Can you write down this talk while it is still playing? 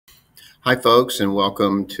Hi, folks, and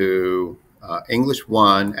welcome to English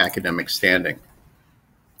 1 Academic Standing.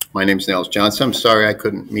 My name is Nels Johnson. I'm sorry I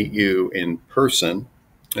couldn't meet you in person,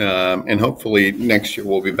 and hopefully next year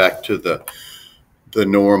we'll be back to the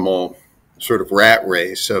normal sort of rat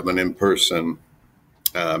race of an in-person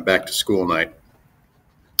back to school night.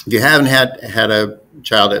 If you haven't had a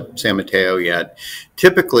child at San Mateo yet,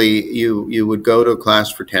 typically you would go to a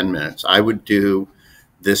class for 10 minutes. I would do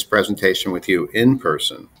this presentation with you in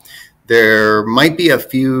person. There might be a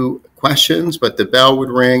few questions, but the bell would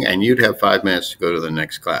ring and you'd have 5 minutes to go to the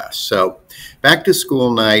next class. So back to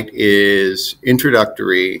school night is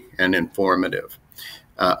introductory and informative.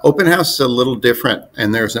 Open house is a little different,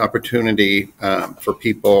 and there's an opportunity for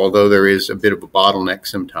people, although there is a bit of a bottleneck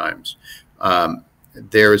sometimes.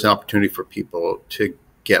 There is an opportunity for people to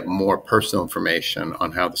get more personal information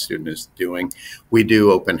on how the student is doing. We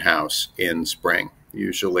do open house in spring,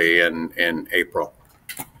 usually in April.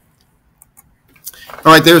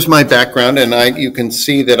 All right, there's my background, and you can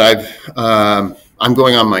see that I'm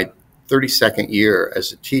going on my 32nd year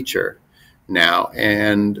as a teacher now,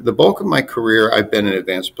 and the bulk of my career I've been an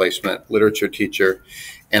advanced placement literature teacher,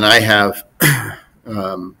 and I have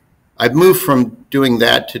I've moved from doing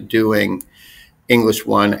that to doing English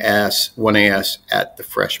 1AS at the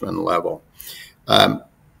freshman level.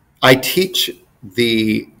 I teach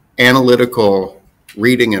the analytical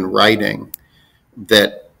reading and writing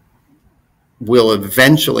that will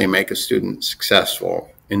eventually make a student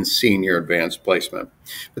successful in senior advanced placement.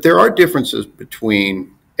 But there are differences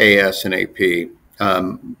between AS and AP.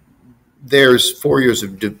 There's 4 years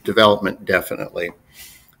of development, definitely.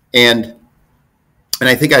 And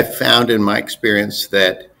I think I've found in my experience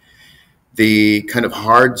that the kind of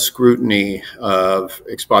hard scrutiny of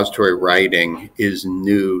expository writing is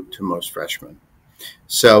new to most freshmen.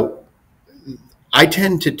 So I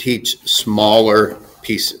tend to teach smaller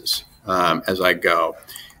pieces as I go.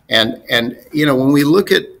 And you know, when we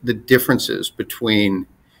look at the differences between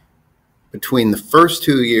the first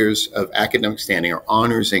 2 years of academic standing or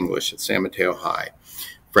honors English at San Mateo High,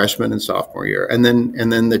 freshman and sophomore year, and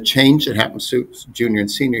then the change that happens to junior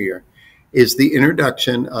and senior year, is the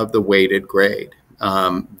introduction of the weighted grade.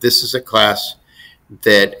 This is a class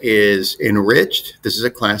that is enriched. This is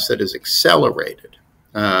a class that is accelerated.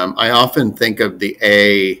 I often think of the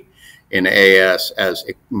A in AS as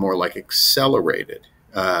more like accelerated.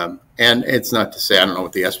 And it's not to say, I don't know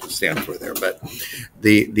what the S would stand for there, but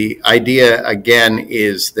the idea, again,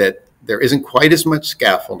 is that there isn't quite as much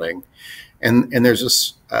scaffolding, and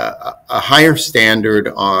there's a higher standard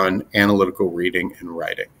on analytical reading and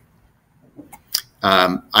writing.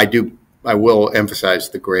 I will emphasize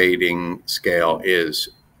the grading scale is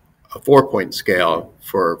a 4-point scale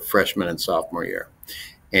for freshman and sophomore year.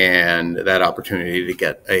 And that opportunity to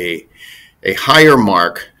get a higher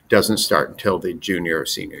mark doesn't start until the junior or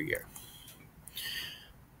senior year.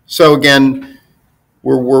 So again,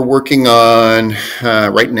 we're working on,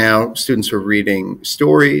 right now, students are reading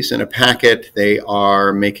stories in a packet. They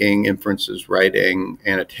are making inferences, writing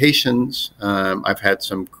annotations. I've had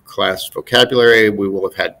some class vocabulary. We will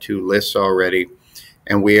have had 2 lists already.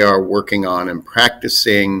 And we are working on and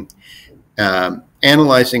practicing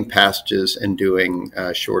analyzing passages and doing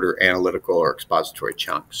shorter analytical or expository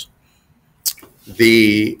chunks.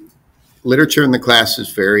 The literature in the class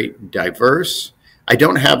is very diverse. I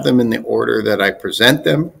don't have them in the order that I present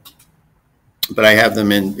them, but I have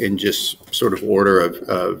them in just sort of order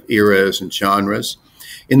of eras and genres.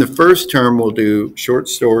 In the first term, we'll do short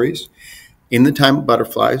stories, In the Time of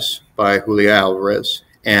Butterflies by Julia Alvarez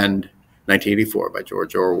and 1984 by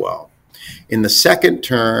George Orwell. In the second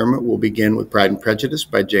term, we'll begin with Pride and Prejudice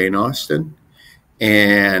by Jane Austen,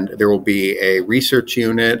 and there will be a research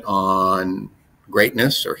unit on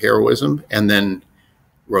greatness or heroism, and then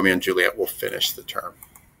Romeo and Juliet will finish the term.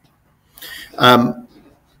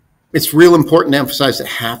 It's real important to emphasize that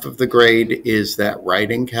half of the grade is that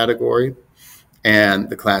writing category, and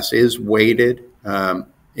the class is weighted. The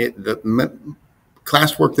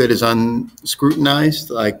classwork that is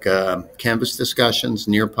unscrutinized, like Canvas discussions,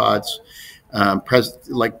 Nearpods,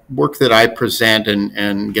 like work that I present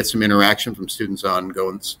and get some interaction from students on, go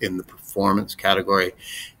in the performance category.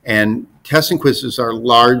 And tests and quizzes are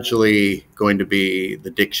largely going to be the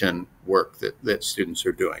diction work that students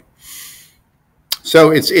are doing.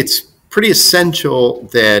 So it's pretty essential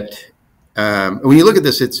that when you look at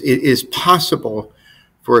this, it is possible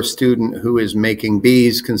for a student who is making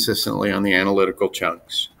B's consistently on the analytical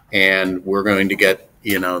chunks. And we're going to get,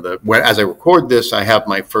 you know, as I record this, I have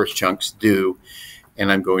my first chunks due,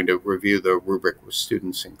 and I'm going to review the rubric with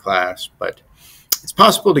students in class. But it's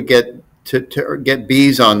possible to get to get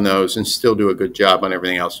B's on those and still do a good job on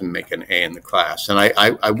everything else and make an A in the class. And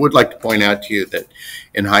I would like to point out to you that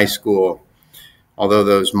in high school, although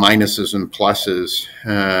those minuses and pluses,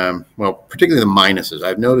 well, particularly the minuses,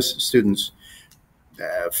 I've noticed students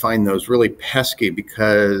find those really pesky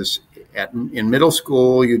because in middle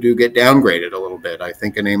school, you do get downgraded a little bit. I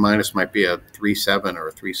think an A minus might be a 3.7 or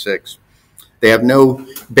a 3.6. They have no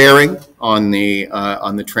bearing on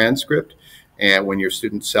the transcript and when your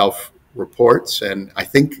student self-reports. And I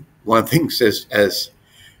think one of the things is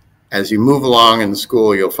as you move along in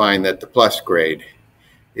school, you'll find that the plus grade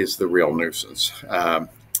is the real nuisance.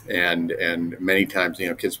 And many times,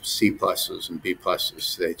 kids with C pluses and B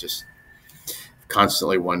pluses, they just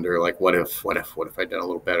constantly wonder, like, what if I'd done a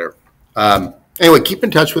little better? Anyway, keep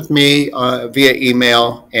in touch with me via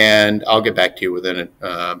email, and I'll get back to you within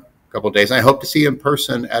a couple of days. And I hope to see you in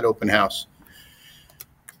person at Open House.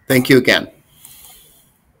 Thank you again.